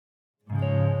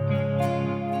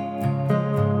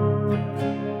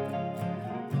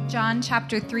John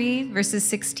chapter 3, verses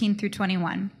 16 through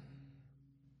 21.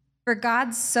 For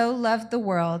God so loved the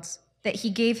world that he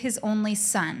gave his only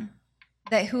Son,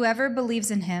 that whoever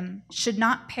believes in him should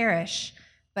not perish,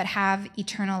 but have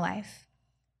eternal life.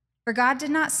 For God did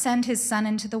not send his Son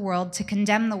into the world to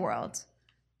condemn the world,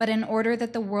 but in order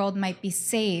that the world might be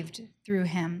saved through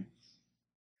him.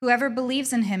 Whoever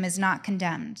believes in him is not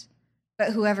condemned,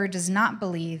 but whoever does not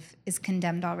believe is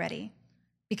condemned already,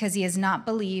 because he has not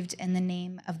believed in the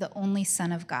name of the only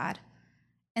Son of God.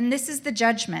 And this is the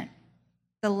judgment.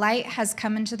 The light has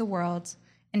come into the world,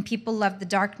 and people loved the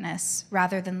darkness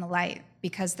rather than the light,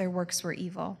 because their works were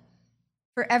evil.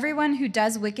 For everyone who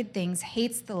does wicked things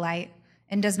hates the light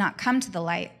and does not come to the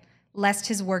light, lest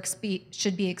his works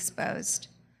should be exposed.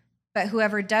 But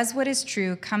whoever does what is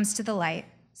true comes to the light,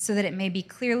 so that it may be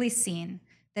clearly seen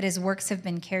that his works have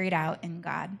been carried out in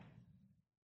God.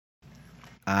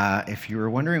 If you were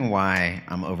wondering why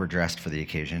I'm overdressed for the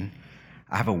occasion,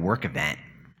 I have a work event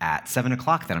at 7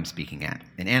 o'clock that I'm speaking at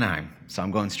in Anaheim. So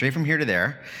I'm going straight from here to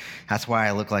there. That's why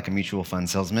I look like a mutual fund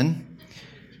salesman.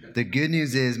 The good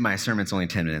news is my sermon's only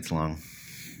 10 minutes long.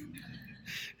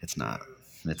 It's not.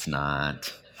 Let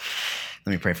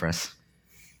me pray for us.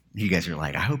 You guys are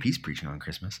like, I hope he's preaching on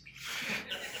Christmas.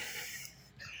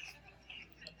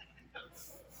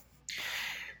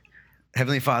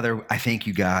 Heavenly Father, I thank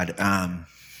you, God,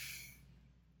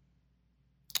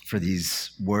 for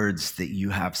these words that you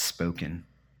have spoken.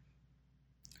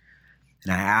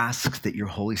 And I ask that your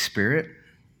Holy Spirit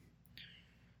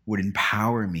would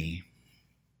empower me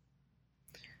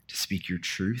to speak your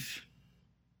truth.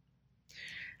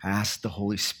 I ask the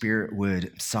Holy Spirit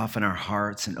would soften our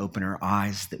hearts and open our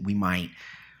eyes that we might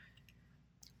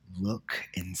look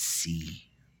and see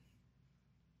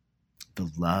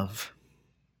the love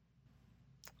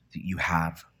that you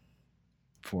have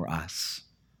for us,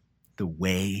 the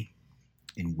way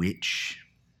in which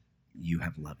you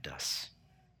have loved us.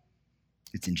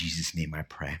 It's in Jesus' name I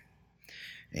pray.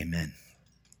 Amen.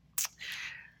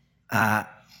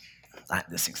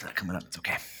 This thing's not coming up. It's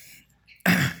okay.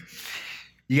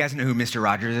 You guys know who Mr.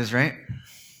 Rogers is, right?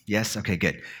 Yes? Okay,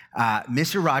 good.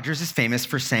 Mr. Rogers is famous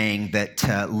for saying that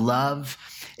love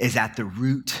is at the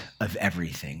root of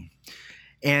everything.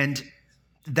 And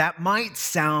that might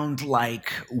sound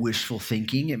like wishful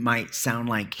thinking. It might sound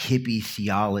like hippie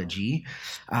theology.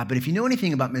 But if you know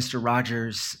anything about Mr.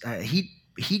 Rogers,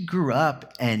 he grew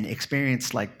up and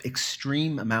experienced like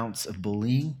extreme amounts of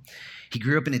bullying. He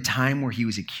grew up in a time where he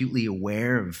was acutely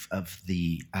aware of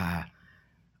the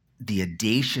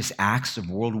audacious acts of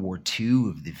World War II,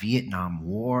 of the Vietnam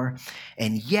War.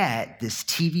 And yet, this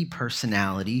TV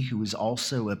personality, who was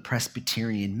also a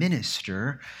Presbyterian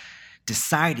minister,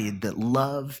 decided that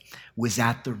love was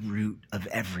at the root of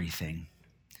everything.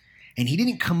 And he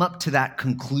didn't come up to that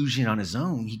conclusion on his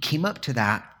own. He came up to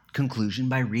that conclusion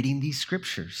by reading these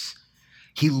scriptures.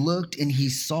 He looked and he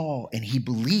saw and he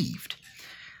believed.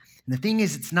 And the thing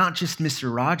is, it's not just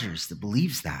Mr. Rogers that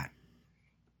believes that.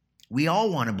 We all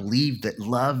want to believe that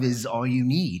love is all you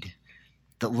need,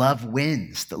 that love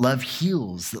wins, that love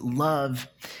heals, that love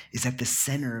is at the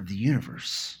center of the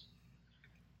universe.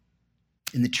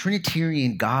 And the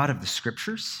Trinitarian God of the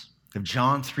scriptures, of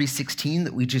John 3:16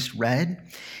 that we just read,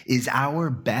 is our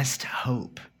best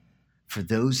hope for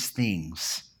those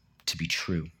things to be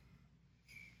true.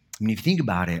 I mean, if you think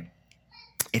about it,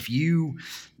 if you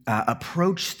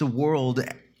approach the world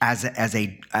as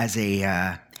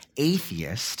a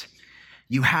atheist,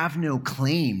 you have no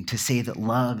claim to say that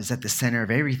love is at the center of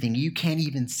everything. You can't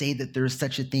even say that there is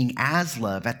such a thing as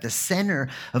love. At the center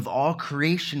of all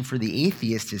creation for the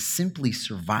atheist is simply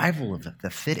survival of the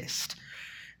fittest.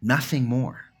 Nothing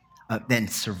more than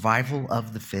survival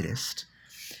of the fittest.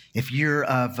 If you're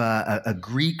of a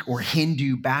Greek or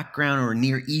Hindu background or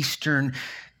Near Eastern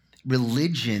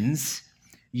religions,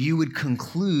 you would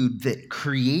conclude that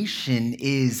creation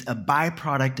is a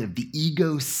byproduct of the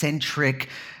egocentric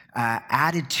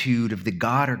attitude of the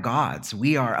god or gods.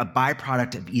 We are a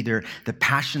byproduct of either the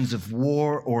passions of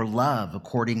war or love,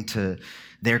 according to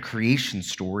their creation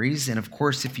stories. And of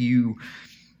course, if you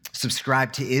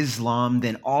subscribe to Islam,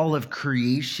 then all of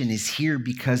creation is here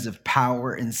because of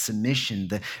power and submission.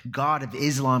 The God of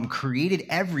Islam created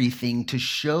everything to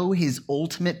show his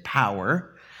ultimate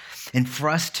power. And for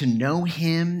us to know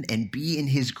him and be in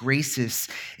his graces,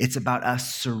 it's about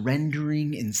us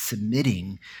surrendering and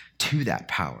submitting to that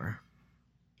power.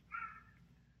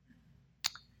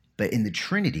 But in the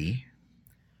Trinity,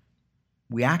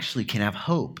 we actually can have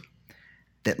hope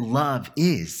that love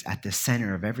is at the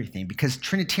center of everything, because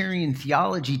Trinitarian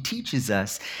theology teaches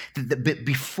us that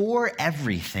before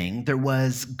everything, there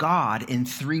was God in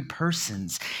three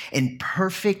persons in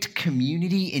perfect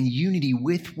community and unity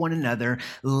with one another,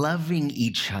 loving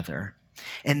each other.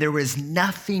 And there was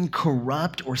nothing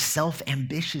corrupt or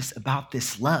self-ambitious about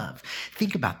this love.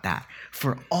 Think about that.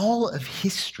 For all of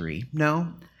history,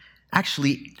 no,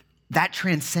 actually, that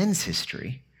transcends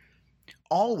history.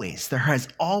 Always, there has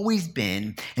always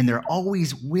been, and there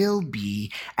always will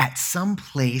be, at some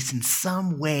place, in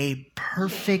some way,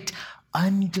 perfect,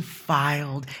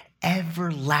 undefiled,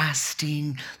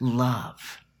 everlasting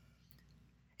love.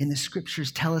 And the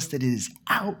scriptures tell us that it is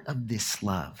out of this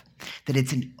love, that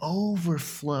it's an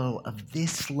overflow of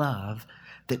this love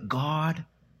that God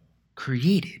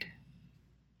created.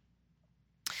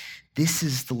 This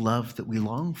is the love that we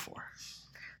long for.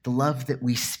 The love that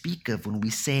we speak of when we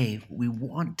say we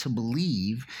want to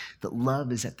believe that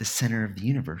love is at the center of the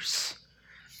universe.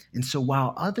 And so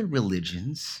while other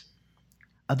religions,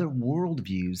 other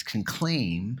worldviews can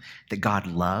claim that God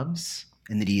loves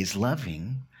and that he is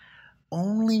loving,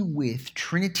 only with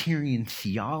Trinitarian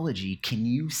theology can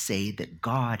you say that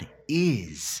God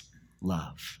is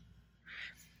love.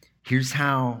 Here's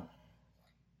how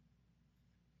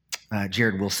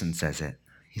Jared Wilson says it.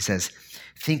 He says,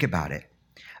 think about it.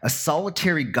 A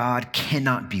solitary God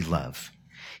cannot be love.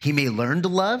 He may learn to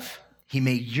love, he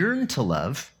may yearn to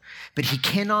love, but he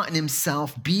cannot in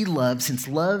himself be love, since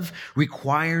love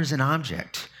requires an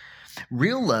object.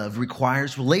 Real love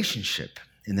requires relationship.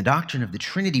 In the doctrine of the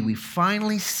Trinity, we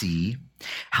finally see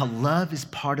how love is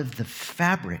part of the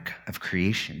fabric of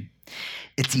creation.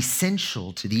 It's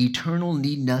essential to the eternal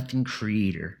need-nothing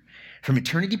creator. From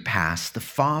eternity past, the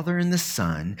Father and the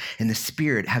Son and the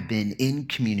Spirit have been in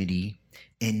community,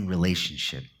 in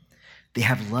relationship. They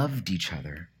have loved each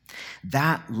other.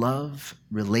 That love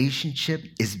relationship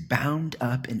is bound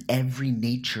up in every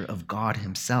nature of God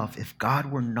himself. If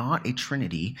God were not a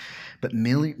Trinity, but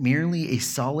merely a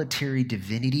solitary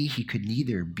divinity, he could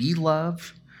neither be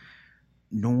love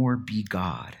nor be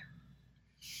God.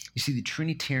 You see, the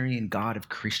Trinitarian God of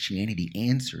Christianity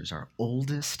answers our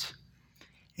oldest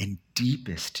and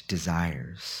deepest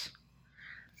desires.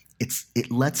 It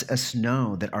lets us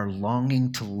know that our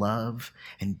longing to love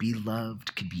and be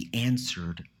loved can be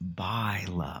answered by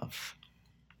love.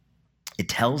 It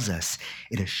tells us,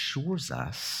 it assures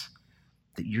us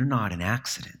that you're not an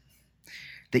accident,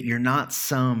 that you're not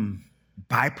some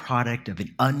byproduct of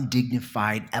an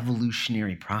undignified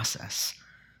evolutionary process,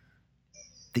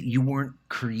 that you weren't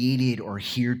created or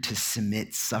here to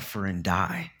submit, suffer, and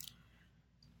die.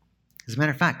 As a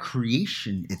matter of fact,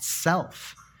 creation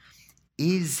itself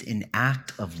is an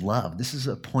act of love. This is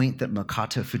a point that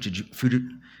Makoto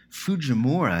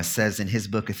Fujimura says in his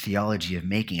book, A Theology of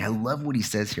Making. I love what he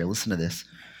says here. Listen to this.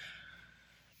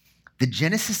 The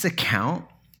Genesis account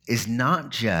is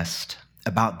not just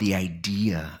about the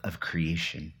idea of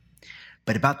creation,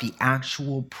 but about the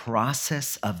actual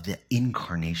process of the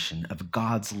incarnation of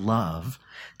God's love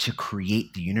to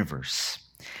create the universe.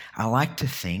 I like to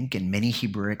think, and many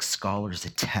Hebrewic scholars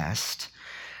attest,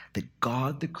 that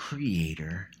God the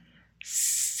Creator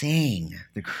sang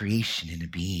the creation into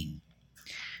being.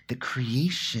 The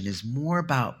creation is more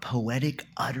about poetic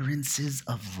utterances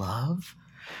of love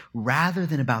rather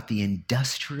than about the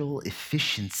industrial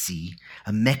efficiency,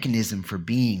 a mechanism for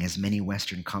being, as many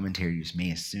Western commentators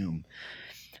may assume.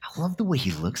 I love the way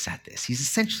he looks at this. He's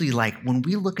essentially like, when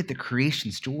we look at the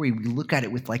creation story, we look at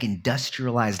it with like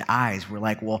industrialized eyes. We're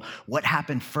like, well, what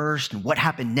happened first and what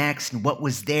happened next and what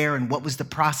was there and what was the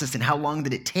process and how long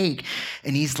did it take?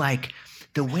 And he's like,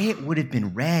 the way it would have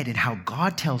been read and how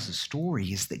God tells the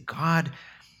story is that God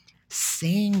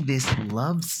sang this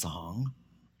love song,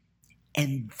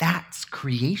 and that's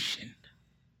creation.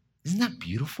 Isn't that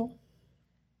beautiful?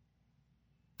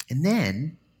 And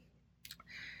then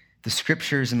the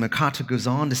scriptures, and Makoto goes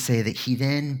on to say that he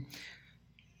then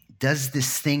does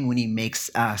this thing when he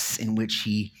makes us, in which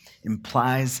he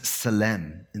implies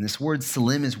Salem. And this word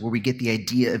Salem is where we get the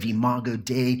idea of imago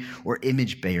Dei, or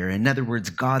image bearer. In other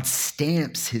words, God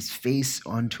stamps his face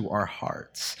onto our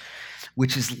hearts,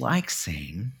 which is like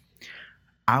saying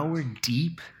our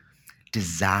deep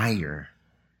desire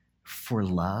for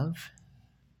love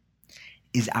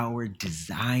is our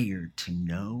desire to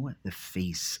know the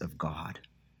face of God.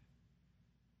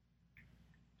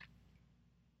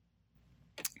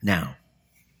 Now,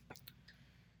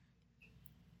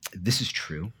 if this is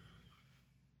true,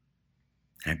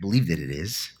 and I believe that it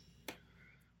is,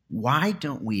 why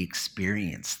don't we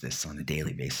experience this on a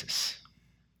daily basis?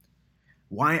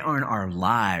 Why aren't our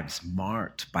lives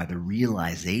marked by the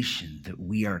realization that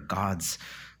we are God's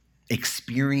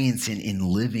experience in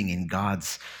living in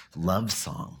God's love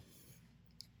song?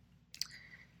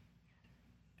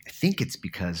 I think it's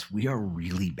because we are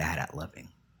really bad at loving.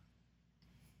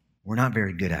 We're not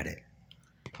very good at it.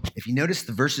 If you notice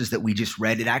the verses that we just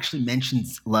read, it actually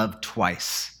mentions love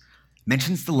twice. It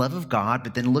mentions the love of God,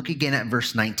 but then look again at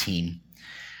verse 19.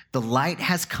 The light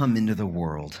has come into the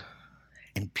world,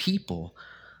 and people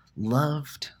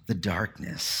loved the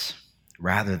darkness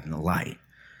rather than the light,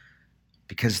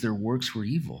 because their works were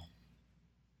evil.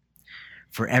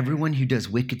 For everyone who does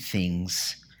wicked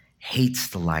things hates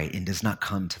the light and does not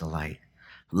come to the light,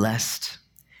 lest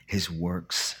his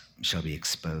works shall be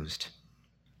exposed.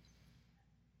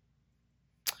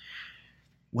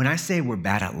 When I say we're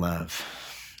bad at love,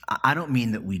 I don't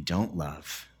mean that we don't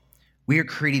love. We are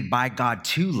created by God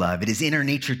to love. It is in our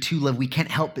nature to love. We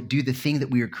can't help but do the thing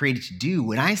that we are created to do.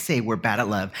 When I say we're bad at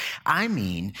love, I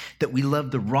mean that we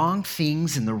love the wrong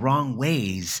things in the wrong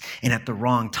ways and at the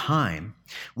wrong time.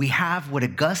 We have what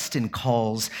Augustine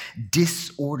calls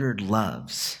disordered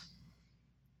loves.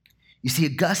 You see,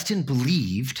 Augustine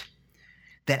believed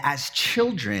that as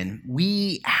children,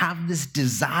 we have this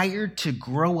desire to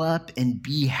grow up and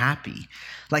be happy.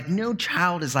 Like no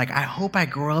child is like, I hope I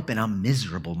grow up and I'm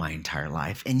miserable my entire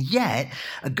life. And yet,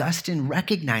 Augustine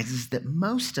recognizes that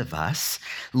most of us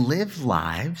live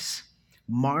lives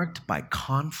marked by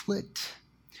conflict,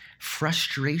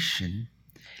 frustration,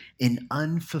 and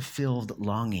unfulfilled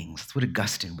longings. That's what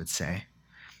Augustine would say.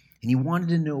 And he wanted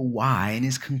to know why, and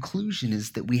his conclusion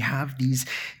is that we have these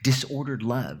disordered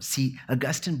loves. See,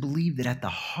 Augustine believed that at the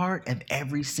heart of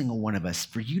every single one of us,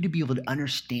 for you to be able to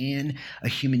understand a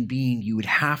human being, you would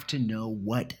have to know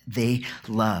what they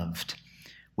loved.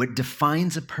 What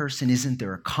defines a person isn't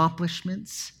their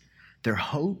accomplishments, their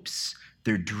hopes,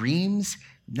 their dreams,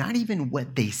 not even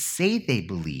what they say they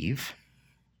believe.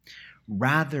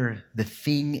 Rather, the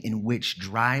thing in which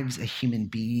drives a human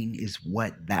being is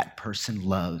what that person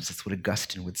loves. That's what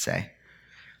Augustine would say.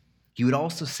 He would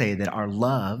also say that our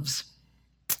loves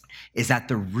is at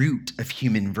the root of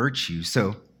human virtue.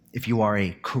 So if you are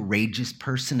a courageous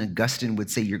person, Augustine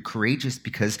would say you're courageous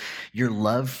because your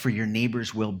love for your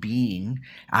neighbor's well-being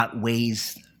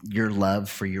outweighs your love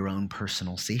for your own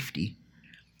personal safety.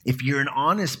 If you're an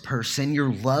honest person,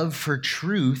 your love for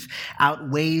truth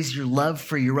outweighs your love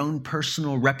for your own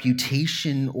personal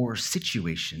reputation or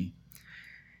situation.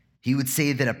 He would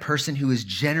say that a person who is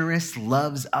generous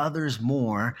loves others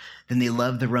more than they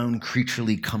love their own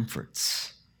creaturely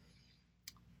comforts.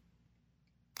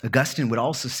 Augustine would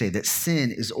also say that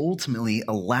sin is ultimately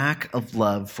a lack of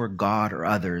love for God or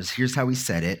others. Here's how he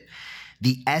said it.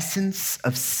 The essence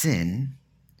of sin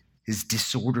is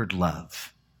disordered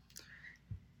love.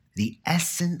 The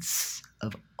essence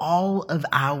of all of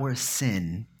our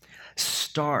sin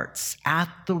starts at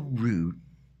the root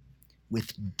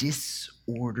with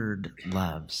disordered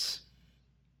loves.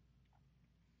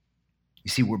 You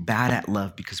see, we're bad at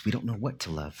love because we don't know what to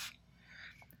love.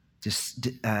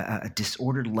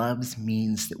 Disordered loves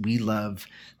means that we love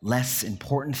less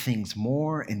important things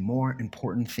more and more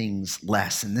important things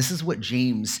less. And this is what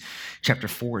James chapter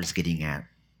 4 is getting at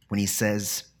when he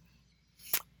says,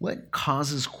 what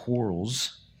causes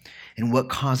quarrels and what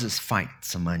causes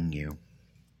fights among you?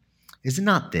 Is it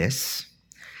not this,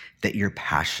 that your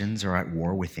passions are at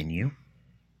war within you?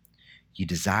 You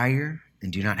desire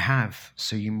and do not have,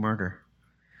 so you murder.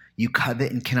 You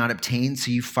covet and cannot obtain, so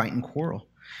you fight and quarrel.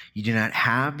 You do not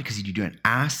have because you do not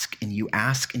ask, and you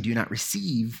ask and do not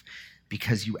receive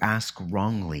because you ask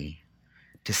wrongly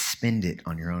to spend it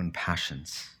on your own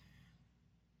passions.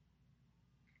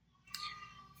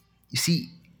 You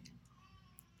see,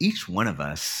 each one of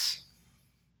us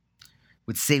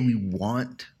would say we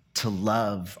want to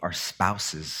love our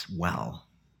spouses well,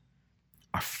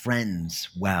 our friends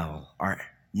well, our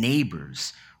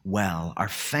neighbors well, our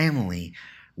family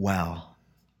well.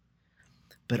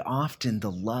 But often the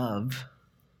love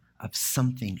of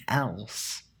something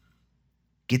else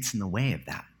gets in the way of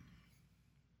that.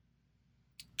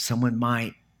 Someone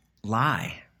might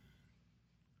lie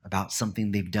about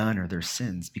something they've done or their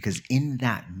sins because in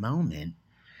that moment,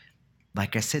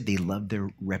 like I said, they love their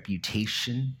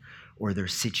reputation or their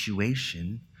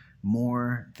situation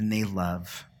more than they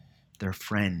love their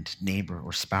friend, neighbor,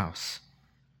 or spouse.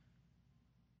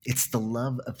 It's the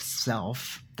love of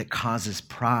self that causes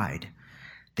pride,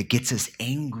 that gets us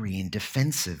angry and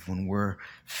defensive when we're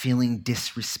feeling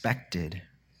disrespected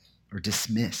or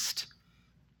dismissed.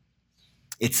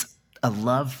 It's a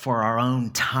love for our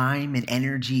own time and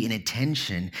energy and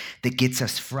attention that gets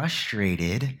us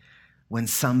frustrated when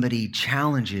somebody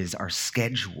challenges our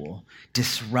schedule,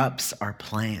 disrupts our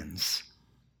plans.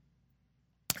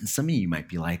 And some of you might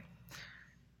be like,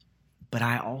 but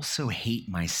I also hate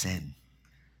my sin.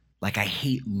 Like, I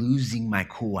hate losing my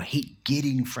cool. I hate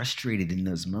getting frustrated in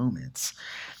those moments.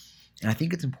 And I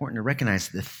think it's important to recognize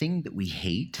the thing that we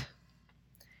hate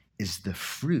is the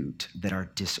fruit that our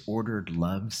disordered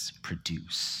loves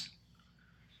produce.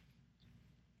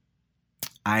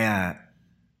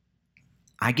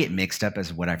 I get mixed up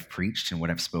as what I've preached and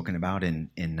what I've spoken about in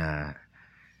the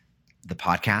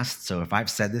podcast. So if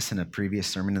I've said this in a previous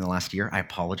sermon in the last year, I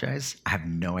apologize. I have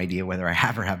no idea whether I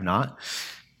have or have not.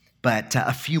 But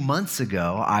a few months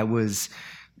ago, I was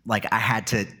like, I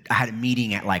had a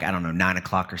meeting at 9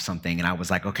 o'clock or something. And I was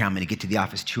like, okay, I'm going to get to the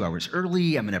office 2 hours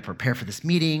early. I'm going to prepare for this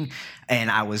meeting. And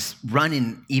I was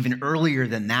running even earlier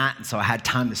than that. And so I had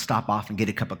time to stop off and get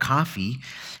a cup of coffee.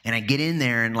 And I get in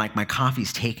there and my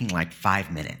coffee's taking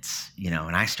 5 minutes,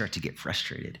 and I start to get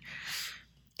frustrated.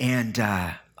 And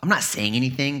I'm not saying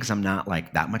anything because I'm not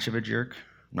that much of a jerk.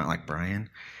 I'm not like Brian.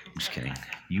 I'm just kidding.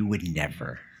 You would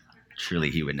never.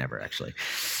 Surely he would never, actually.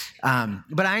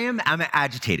 But I'm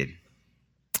agitated.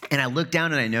 And I look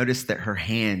down and I notice that her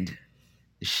hand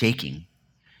is shaking.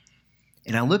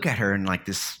 And I look at her and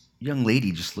this young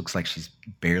lady just looks like she's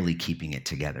barely keeping it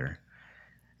together.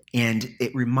 And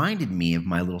it reminded me of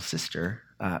my little sister.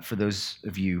 For those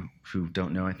of you who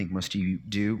don't know, I think most of you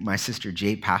do, my sister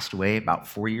Jay passed away about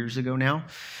 4 years ago now.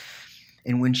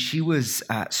 And when she was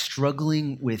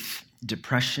struggling with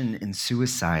depression and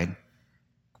suicide,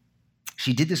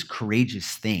 she did this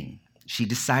courageous thing. She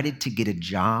decided to get a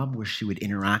job where she would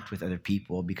interact with other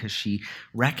people because she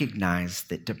recognized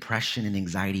that depression and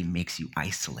anxiety makes you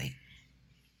isolate.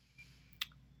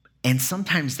 And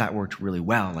sometimes that worked really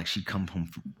well. She'd come home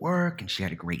from work and she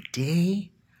had a great day.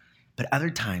 But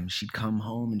other times she'd come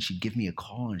home and she'd give me a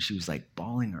call and she was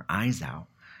bawling her eyes out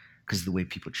because of the way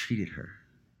people treated her.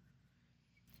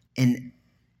 And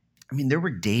there were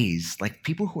days,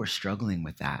 people who are struggling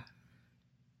with that,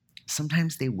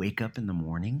 sometimes they wake up in the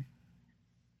morning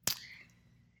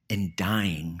and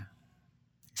dying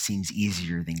seems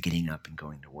easier than getting up and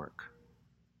going to work.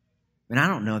 And I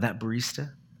don't know that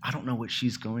barista. I don't know what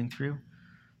she's going through,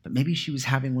 but maybe she was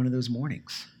having one of those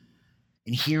mornings.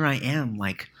 And here I am,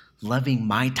 loving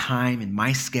my time and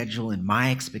my schedule and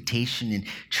my expectation and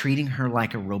treating her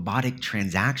like a robotic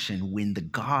transaction when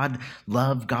the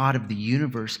love God of the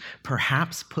universe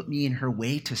perhaps put me in her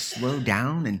way to slow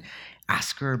down and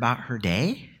ask her about her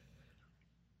day.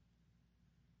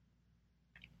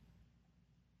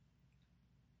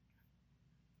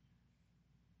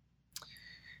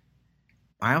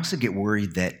 I also get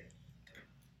worried that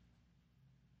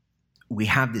we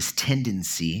have this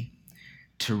tendency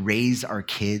to raise our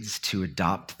kids to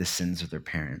adopt the sins of their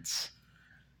parents.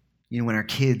 When our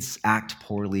kids act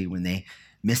poorly, when they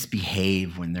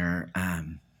misbehave, when they're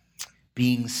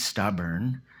being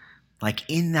stubborn,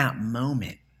 in that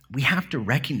moment, we have to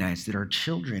recognize that our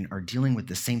children are dealing with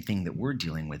the same thing that we're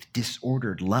dealing with,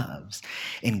 disordered loves.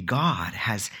 And God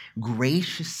has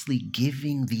graciously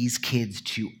given these kids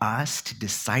to us to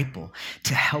disciple,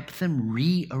 to help them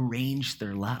rearrange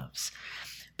their loves.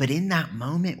 But in that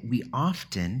moment, we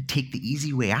often take the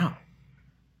easy way out.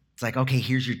 It's okay,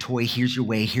 here's your toy, here's your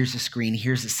way, here's a screen,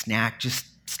 here's a snack. Just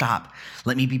stop.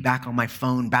 Let me be back on my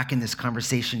phone, back in this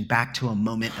conversation, back to a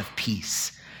moment of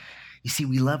peace. You see,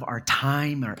 we love our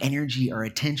time, our energy, our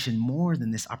attention more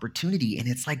than this opportunity. And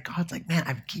it's God's man,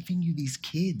 I've given you these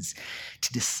kids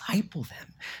to disciple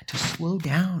them, to slow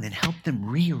down and help them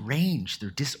rearrange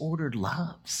their disordered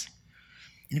loves.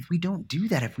 And if we don't do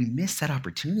that, if we miss that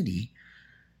opportunity,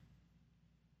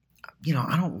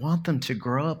 I don't want them to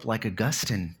grow up like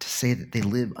Augustine to say that they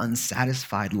live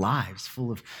unsatisfied lives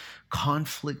full of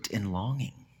conflict and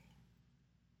longing.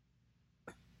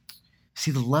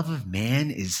 See, the love of man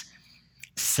is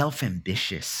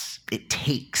self-ambitious. It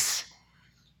takes,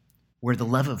 where the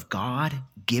love of God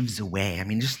gives away.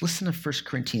 Just listen to 1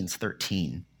 Corinthians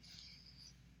 13.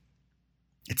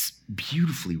 It's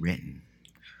beautifully written.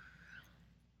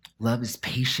 Love is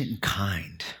patient and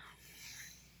kind.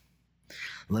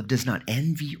 Love does not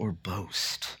envy or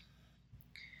boast.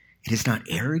 It is not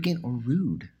arrogant or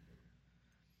rude.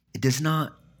 It does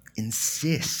not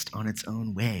insist on its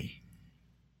own way.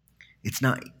 It's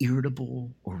not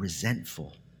irritable or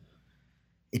resentful.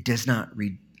 It does not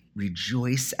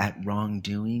rejoice at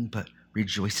wrongdoing, but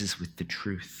rejoices with the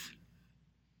truth.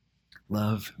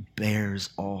 Love bears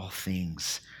all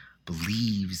things,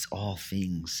 believes all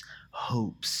things,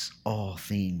 hopes all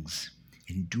things,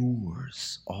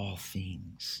 endures all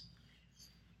things.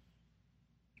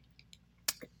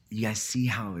 You guys see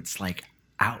how it's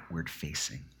outward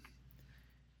facing.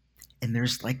 And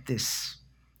there's like this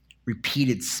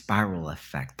repeated spiral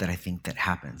effect that I think that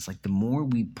happens. Like the more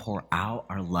we pour out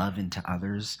our love into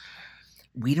others,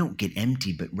 we don't get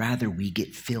empty, but rather we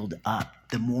get filled up.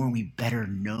 The more we better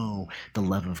know the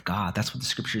love of God. That's what the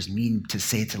scriptures mean to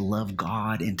say, to love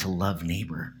God and to love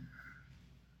neighbor.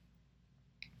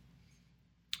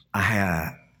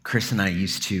 Chris and I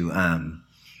used to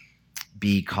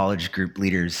be college group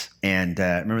leaders. And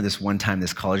I remember this one time,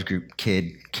 this college group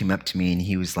kid came up to me and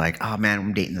he was like, oh man,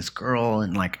 I'm dating this girl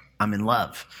and like, I'm in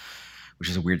love, which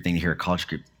is a weird thing to hear a college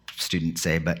group student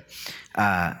say. But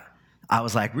I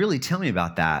was like, really, tell me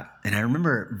about that. And I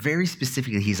remember very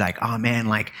specifically, he's like, oh man,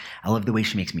 like, I love the way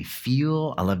she makes me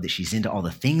feel. I love that she's into all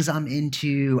the things I'm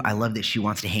into. I love that she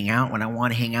wants to hang out when I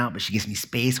want to hang out, but she gives me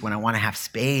space when I want to have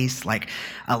space. Like,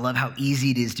 I love how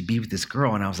easy it is to be with this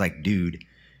girl. And I was like, dude,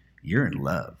 you're in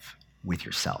love with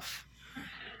yourself.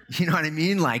 You know what I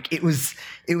mean? Like, it was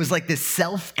like this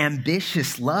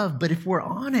self-ambitious love. But if we're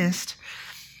honest,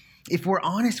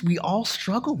 we all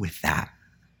struggle with that.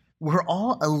 We're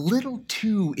all a little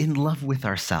too in love with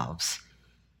ourselves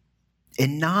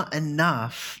and not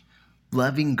enough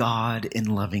loving God and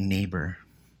loving neighbor.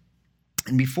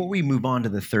 And before we move on to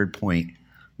the third point,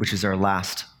 which is our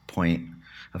last point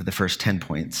of the first 10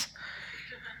 points,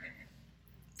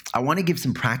 I want to give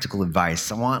some practical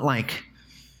advice. I want like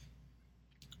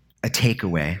a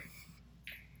takeaway.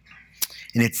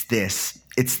 And it's this.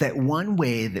 It's that one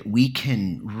way that we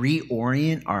can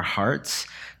reorient our hearts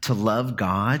to love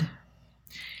God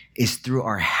is through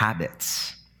our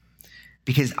habits.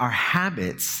 Because our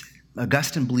habits,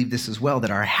 Augustine believed this as well,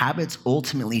 that our habits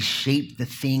ultimately shape the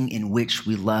thing in which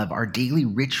we love. Our daily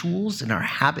rituals and our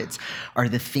habits are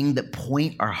the thing that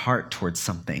point our heart towards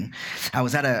something. I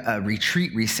was at a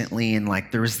retreat recently and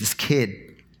like there was this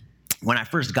kid. When I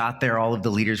first got there, all of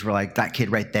the leaders were like, that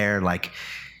kid right there, like,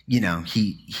 you know,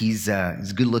 he's a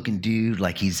good-looking dude.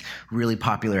 Like, he's really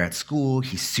popular at school.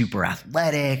 He's super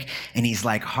athletic, and he's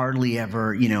like hardly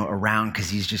ever, you know, around because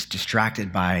he's just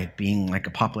distracted by being like a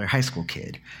popular high school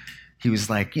kid. He was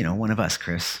like, you know, one of us,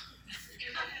 Chris.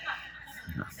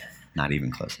 No, not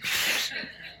even close.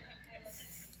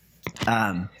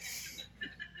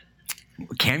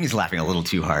 Cammy's laughing a little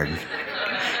too hard.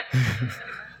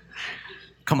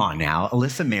 Come on now,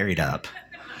 Alyssa married up.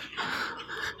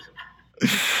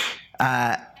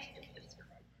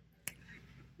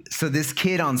 So this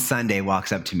kid on Sunday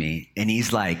walks up to me and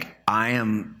he's like, I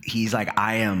am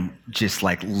just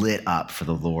like lit up for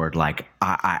the Lord. Like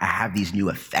I have these new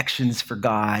affections for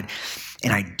God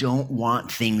and I don't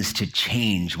want things to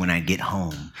change when I get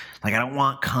home. Like I don't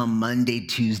want come Monday,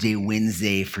 Tuesday,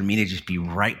 Wednesday for me to just be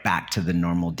right back to the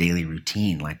normal daily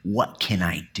routine. Like what can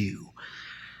I do?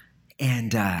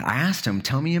 And I asked him,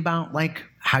 tell me about like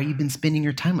how you've been spending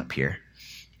your time up here.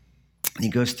 And he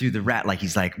goes through the rat, like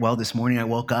he's like, well, this morning I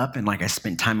woke up and like I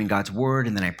spent time in God's word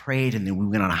and then I prayed and then we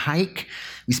went on a hike.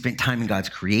 We spent time in God's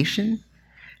creation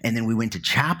and then we went to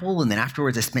chapel and then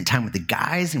afterwards I spent time with the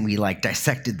guys and we like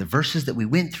dissected the verses that we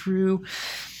went through.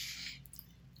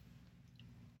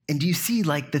 And do you see,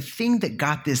 like the thing that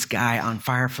got this guy on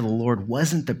fire for the Lord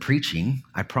wasn't the preaching,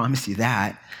 I promise you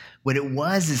that. What it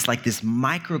was is like this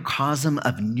microcosm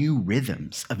of new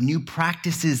rhythms, of new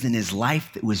practices in his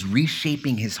life that was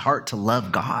reshaping his heart to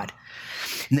love God.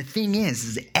 And the thing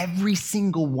is every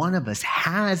single one of us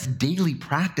has daily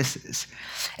practices.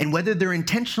 And whether they're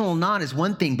intentional or not is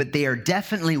one thing, but they are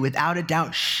definitely, without a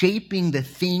doubt, shaping the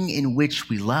thing in which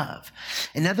we love.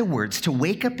 In other words, to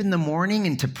wake up in the morning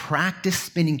and to practice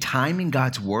spending time in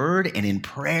God's word and in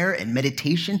prayer and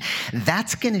meditation,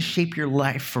 that's going to shape your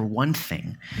life for one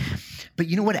thing. But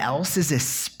you know what else is a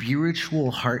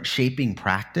spiritual heart-shaping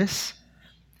practice?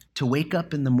 To wake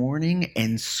up in the morning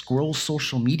and scroll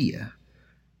social media.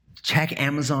 Check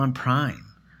Amazon Prime,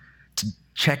 to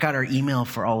check out our email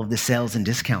for all of the sales and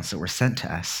discounts that were sent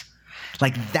to us.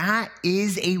 Like that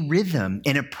is a rhythm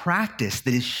and a practice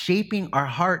that is shaping our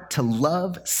heart to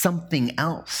love something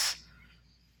else.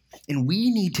 And we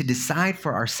need to decide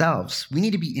for ourselves. We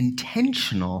need to be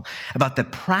intentional about the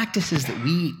practices that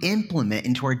we implement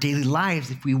into our daily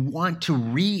lives if we want to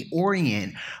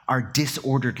reorient our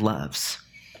disordered loves.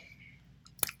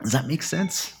 Does that make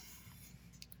sense?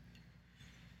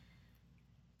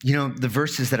 You know, the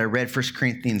verses that I read, 1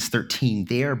 Corinthians 13,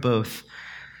 they are both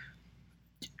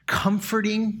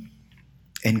comforting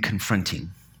and confronting.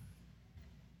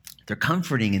 They're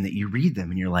comforting in that you read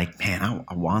them and you're like, man,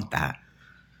 I want that.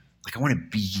 Like, I want to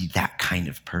be that kind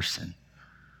of person.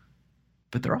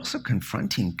 But they're also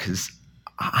confronting because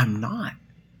I'm not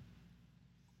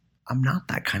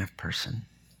that kind of person.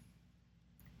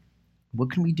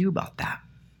 What can we do about that?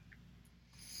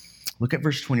 Look at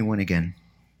verse 21 again.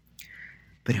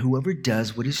 But whoever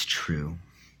does what is true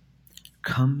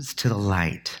comes to the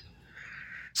light,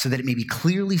 so that it may be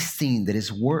clearly seen that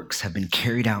his works have been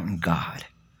carried out in God.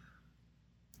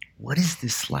 What is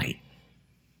this light?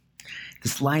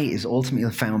 This light is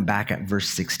ultimately found back at verse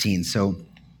 16. So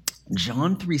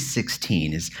John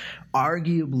 3:16 is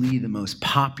arguably the most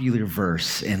popular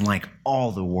verse in like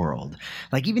all the world.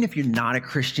 Like even if you're not a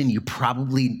Christian, you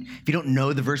probably, if you don't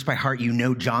know the verse by heart, you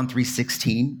know John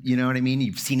 3:16. You know what I mean?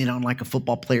 You've seen it on like a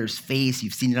football player's face.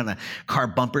 You've seen it on a car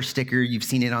bumper sticker. You've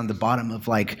seen it on the bottom of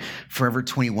like Forever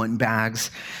 21 bags.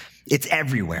 It's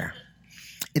everywhere.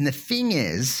 And the thing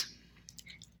is,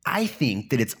 I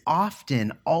think that it's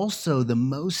often also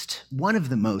one of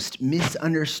the most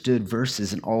misunderstood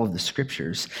verses in all of the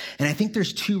scriptures. And I think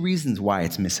there's two reasons why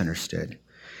it's misunderstood.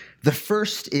 The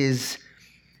first is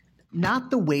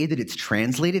not the way that it's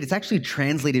translated. It's actually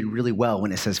translated really well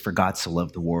when it says, for God so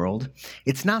loved the world.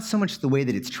 It's not so much the way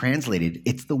that it's translated.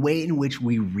 It's the way in which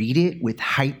we read it with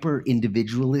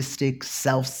hyper-individualistic,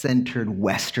 self-centered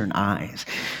Western eyes.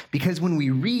 Because when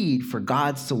we read, for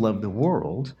God so loved the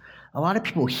world, a lot of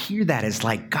people hear that as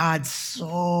like, God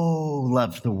so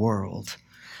loved the world.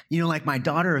 You know, like my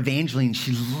daughter Evangeline,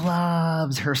 she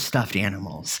loves her stuffed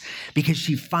animals because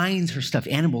she finds her stuffed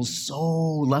animals so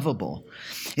lovable.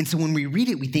 And so when we read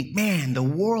it, we think, man, the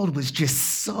world was just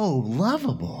so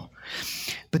lovable.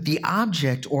 But the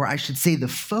object, or I should say the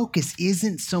focus,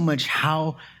 isn't so much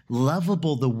how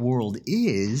lovable the world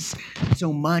is,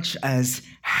 so much as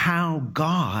how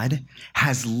God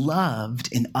has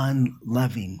loved an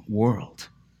unloving world.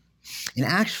 And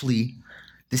actually,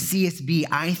 the CSB,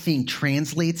 I think,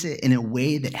 translates it in a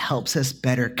way that helps us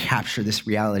better capture this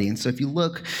reality. And so if you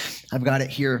look, I've got it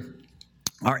here.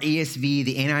 Our ASV,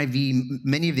 the NIV,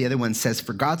 many of the other ones says,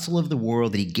 for God so loved the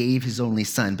world that he gave his only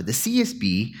son. But the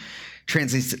CSB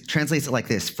translates it like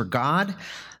this. For God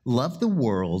loved the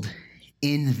world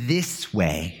in this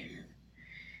way.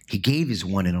 He gave his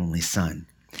one and only son.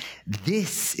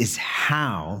 This is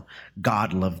how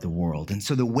God loved the world. And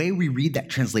so the way we read that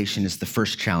translation is the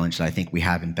first challenge that I think we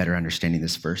have in better understanding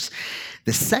this verse.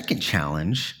 The second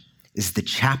challenge is the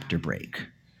chapter break.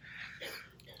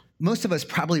 Most of us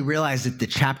probably realize that the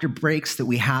chapter breaks that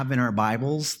we have in our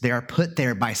Bibles, they are put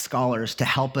there by scholars to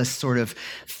help us sort of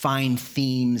find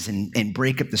themes and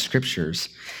break up the scriptures.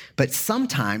 But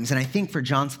sometimes, and I think for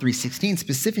John 3:16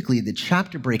 specifically, the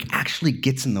chapter break actually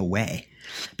gets in the way.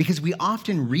 Because we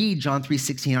often read John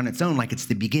 3:16 on its own like it's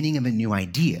the beginning of a new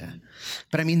idea.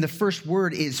 But I mean, the first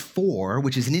word is for,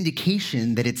 which is an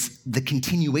indication that it's the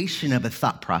continuation of a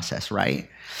thought process, right?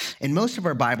 And most of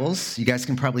our Bibles, you guys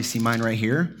can probably see mine right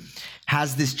here,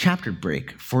 has this chapter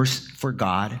break, for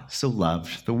God so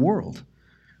loved the world.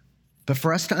 But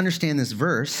for us to understand this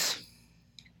verse,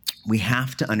 we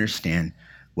have to understand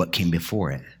what came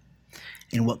before it.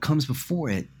 And what comes before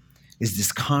it is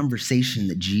this conversation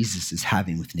that Jesus is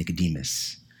having with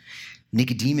Nicodemus.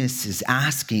 Nicodemus is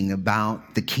asking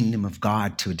about the kingdom of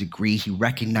God to a degree. He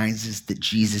recognizes that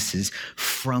Jesus is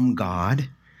from God.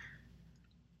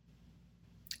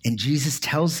 And Jesus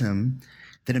tells him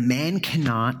that a man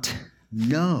cannot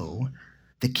know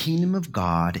the kingdom of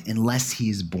God unless he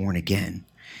is born again.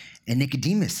 And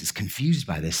Nicodemus is confused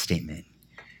by this statement.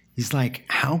 He's like,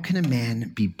 how can a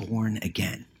man be born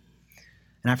again?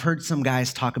 And I've heard some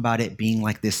guys talk about it being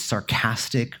like this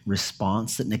sarcastic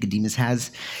response that Nicodemus has.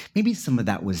 Maybe some of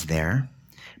that was there,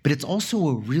 but it's also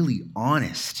a really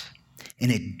honest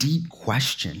and a deep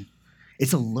question.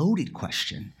 It's a loaded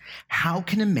question. How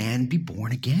can a man be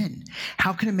born again?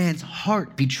 How can a man's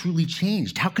heart be truly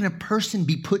changed? How can a person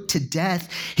be put to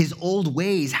death his old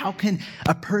ways? How can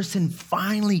a person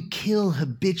finally kill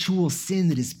habitual sin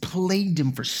that has plagued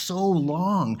him for so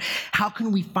long? How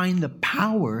can we find the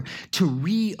power to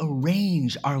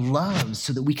rearrange our loves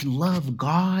so that we can love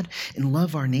God and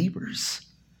love our neighbors?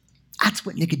 That's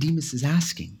what Nicodemus is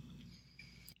asking.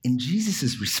 And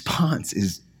Jesus' response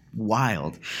is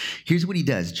wild. Here's what he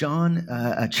does. John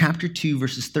chapter 2,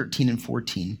 verses 13 and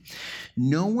 14.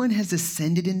 No one has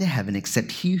ascended into heaven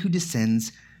except he who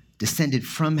descended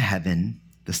from heaven,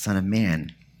 the Son of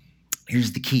Man.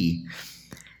 Here's the key.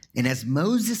 And as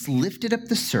Moses lifted up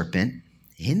the serpent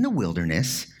in the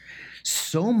wilderness,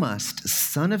 so must the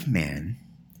Son of Man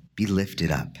be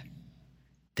lifted up,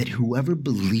 that whoever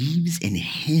believes in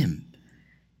him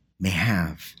may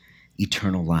have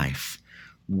eternal life.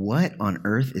 What on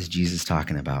earth is Jesus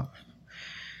talking about?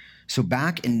 So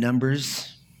back in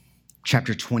Numbers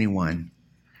chapter 21,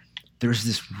 there's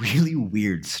this really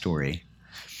weird story.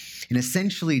 And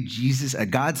essentially,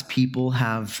 God's people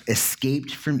have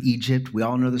escaped from Egypt. We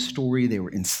all know the story. They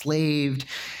were enslaved.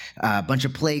 A bunch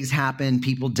of plagues happen.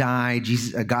 People die.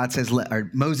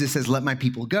 Moses says, let my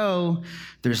people go.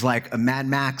 There's like a Mad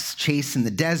Max chase in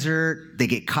the desert. They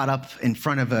get caught up in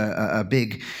front of a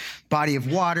big body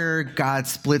of water. God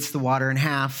splits the water in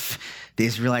half. The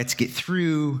Israelites get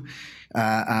through.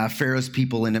 Pharaoh's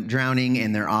people end up drowning,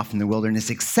 and they're off in the wilderness,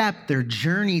 except their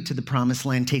journey to the promised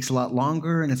land takes a lot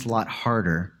longer and it's a lot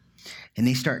harder. And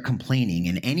they start complaining.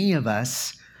 And any of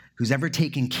us who's ever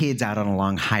taken kids out on a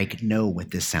long hike know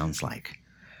what this sounds like.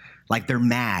 Like they're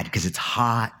mad because it's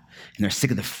hot, and they're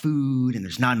sick of the food, and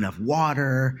there's not enough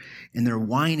water, and they're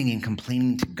whining and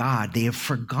complaining to God. They have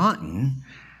forgotten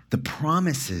the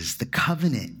promises, the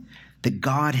covenant that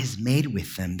God has made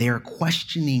with them. They are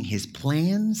questioning his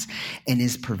plans and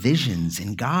his provisions,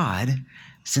 and God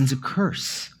sends a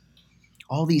curse.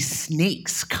 All these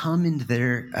snakes come into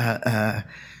their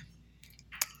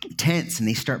tents, and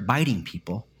they start biting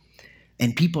people,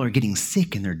 and people are getting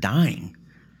sick and they're dying.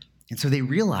 And so they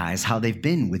realize how they've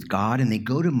been with God, and they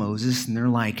go to Moses and they're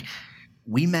like,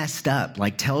 we messed up.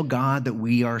 Like, tell God that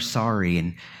we are sorry.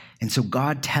 And so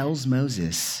God tells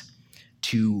Moses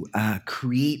to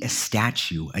create a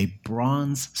statue, a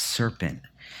bronze serpent.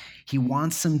 He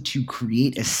wants them to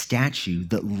create a statue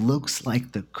that looks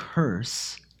like the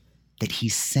curse that he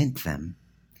sent them.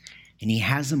 And he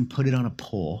has them put it on a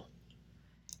pole.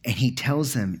 And he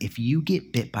tells them, if you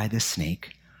get bit by the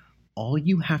snake, all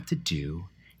you have to do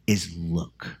is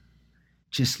look.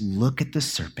 Just look at the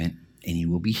serpent and you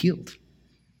will be healed.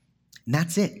 And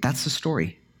that's it. That's the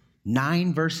story.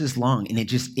 9 verses long, and it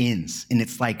just ends. And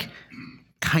it's like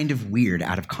kind of weird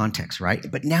out of context, right?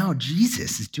 But now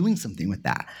Jesus is doing something with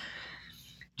that.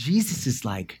 Jesus is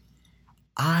like,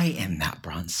 I am that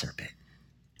bronze serpent.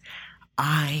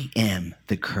 I am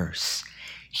the curse.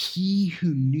 He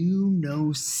who knew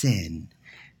no sin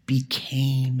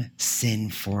became sin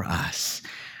for us.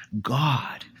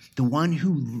 God, the one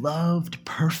who loved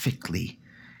perfectly,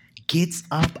 gets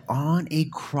up on a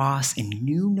cross and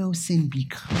knew no sin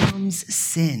becomes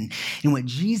sin. And what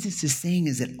Jesus is saying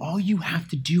is that all you have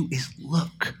to do is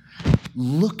look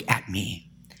at me,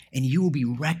 and you will be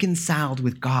reconciled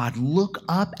with God. Look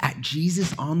up at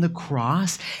Jesus on the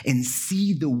cross and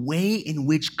see the way in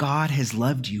which God has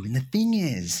loved you. And the thing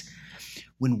is,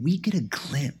 when we get a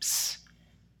glimpse,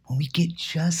 when we get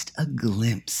just a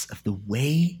glimpse of the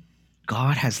way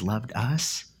God has loved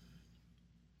us,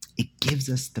 it gives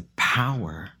us the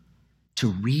power to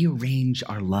rearrange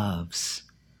our loves,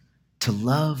 to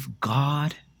love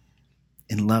God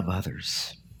and love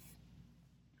others.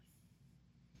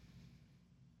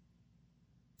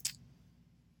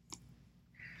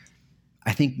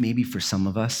 I think maybe for some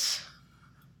of us,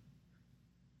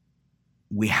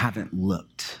 we haven't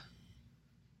looked.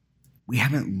 We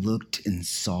haven't looked and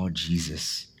saw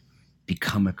Jesus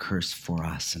become a curse for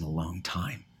us in a long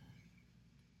time.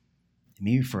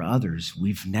 Maybe for others,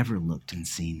 we've never looked and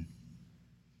seen.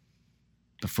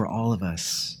 But for all of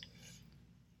us,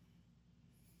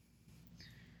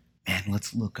 man,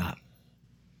 let's look up.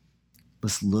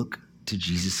 Let's look to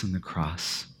Jesus on the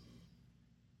cross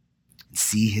and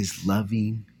see his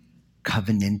loving,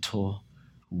 covenantal,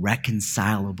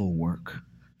 reconcilable work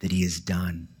that he has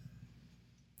done.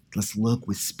 Let's look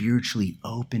with spiritually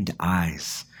opened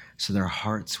eyes so that our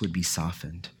hearts would be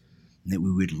softened and that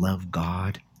we would love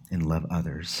God and love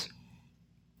others.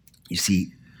 You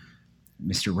see,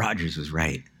 Mr. Rogers was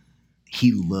right.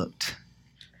 He looked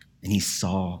and he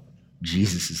saw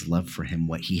Jesus' love for him,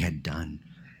 what he had done,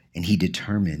 and he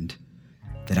determined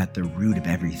that at the root of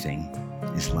everything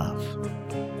is love.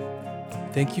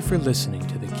 Thank you for listening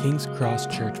to the King's Cross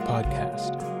Church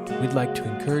podcast. We'd like to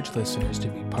encourage listeners to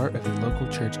be part of a local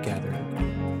church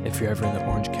gathering. If you're ever in the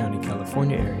Orange County,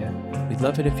 California area, we'd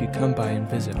love it if you come by and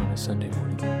visit on a Sunday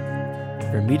morning.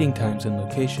 For meeting times and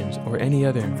locations or any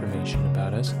other information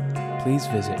about us, please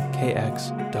visit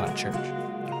kx.church.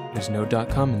 There's no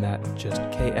 .com in that, just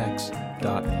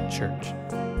kx.church.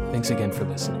 Thanks again for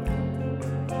listening.